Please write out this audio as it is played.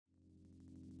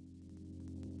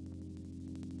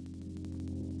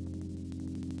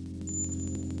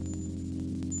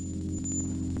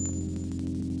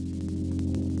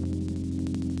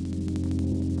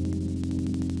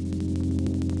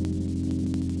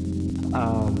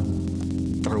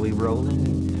Are we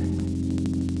rolling?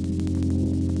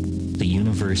 The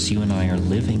universe you and I are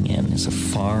living in is a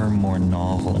far more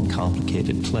novel and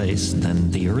complicated place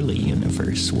than the early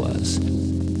universe was.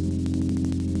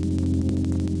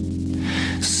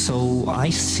 So I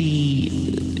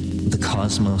see the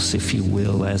cosmos, if you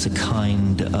will, as a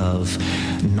kind of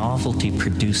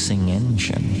novelty-producing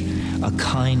engine, a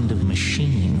kind of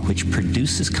machine which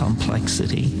produces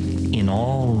complexity in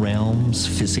all realms,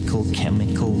 physical,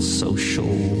 chemical, social,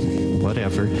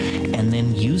 whatever, and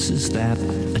then uses that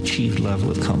achieved level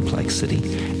of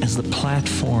complexity as the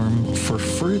platform for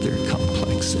further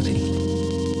complexity.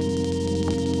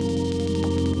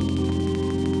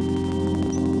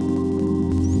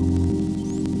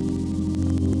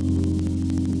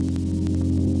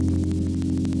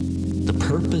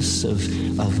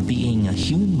 Of being a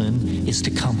human is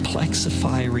to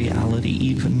complexify reality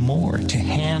even more, to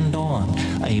hand on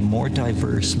a more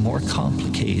diverse, more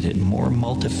complicated, more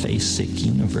multiphasic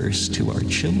universe to our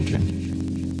children.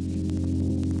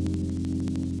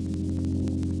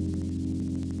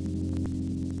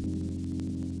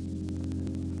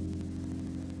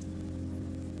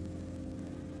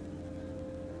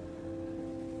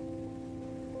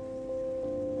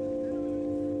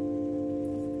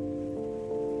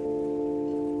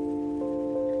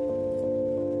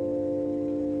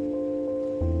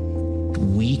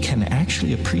 We can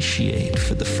actually appreciate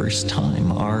for the first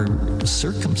time our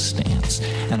circumstance,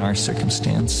 and our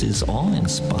circumstance is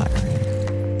awe-inspiring.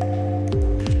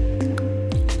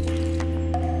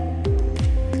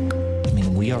 I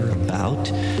mean, we are about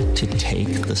to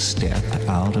take the step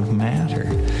out of matter.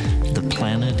 The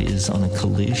planet is on a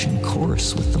collision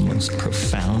course with the most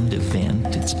profound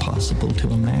event it's possible to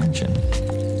imagine.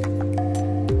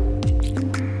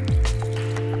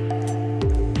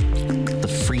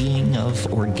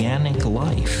 Of organic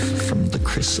life from the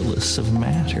chrysalis of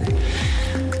matter.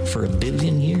 For 1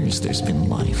 billion years there's been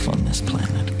life on this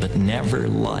planet, but never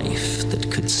life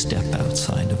that could step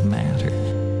outside of matter.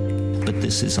 But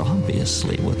this is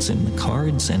obviously what's in the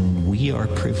cards, and we are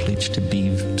privileged to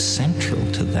be central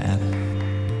to that.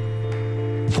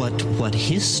 What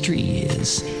history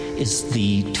is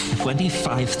the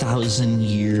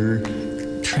 25,000-year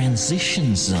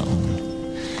transition zone.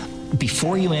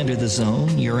 Before you enter the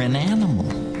zone, you're an animal.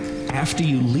 After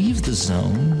you leave the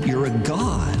zone, you're a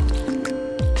god.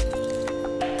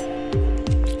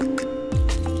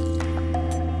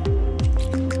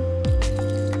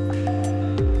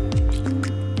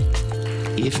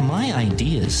 If my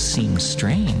ideas seem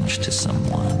strange to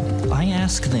someone, I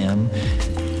ask them,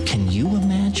 can you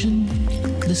imagine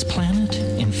this planet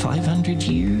in 500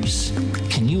 years?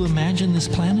 Can you imagine this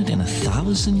planet in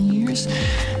 1,000 years?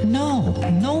 No,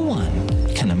 no one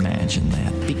can imagine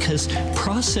that, because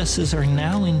processes are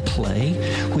now in play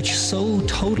which so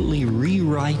totally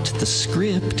rewrite the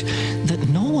script that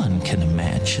no one can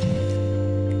imagine.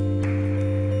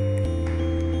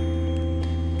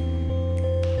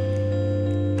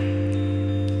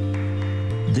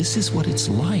 This is what it's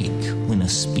like when a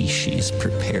species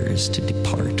prepares to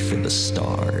depart for the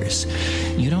stars.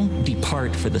 You don't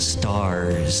depart for the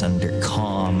stars under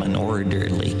calm and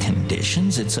orderly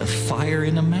conditions. It's a fire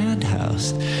in a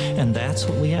madhouse. And that's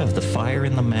what we have, the fire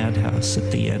in the madhouse at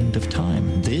the end of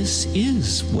time. This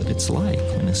is what it's like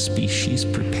when a species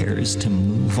prepares to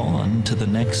move on to the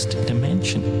next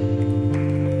dimension.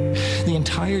 The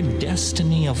entire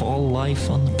destiny of all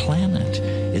life on the planet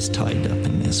is tied up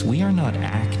in this. We are not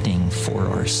acting for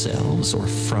ourselves or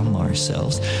from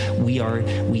ourselves. We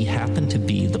happen to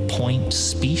be the point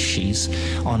species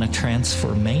on a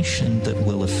transformation that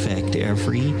will affect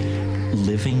every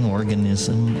living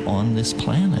organism on this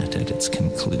planet at its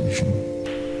conclusion.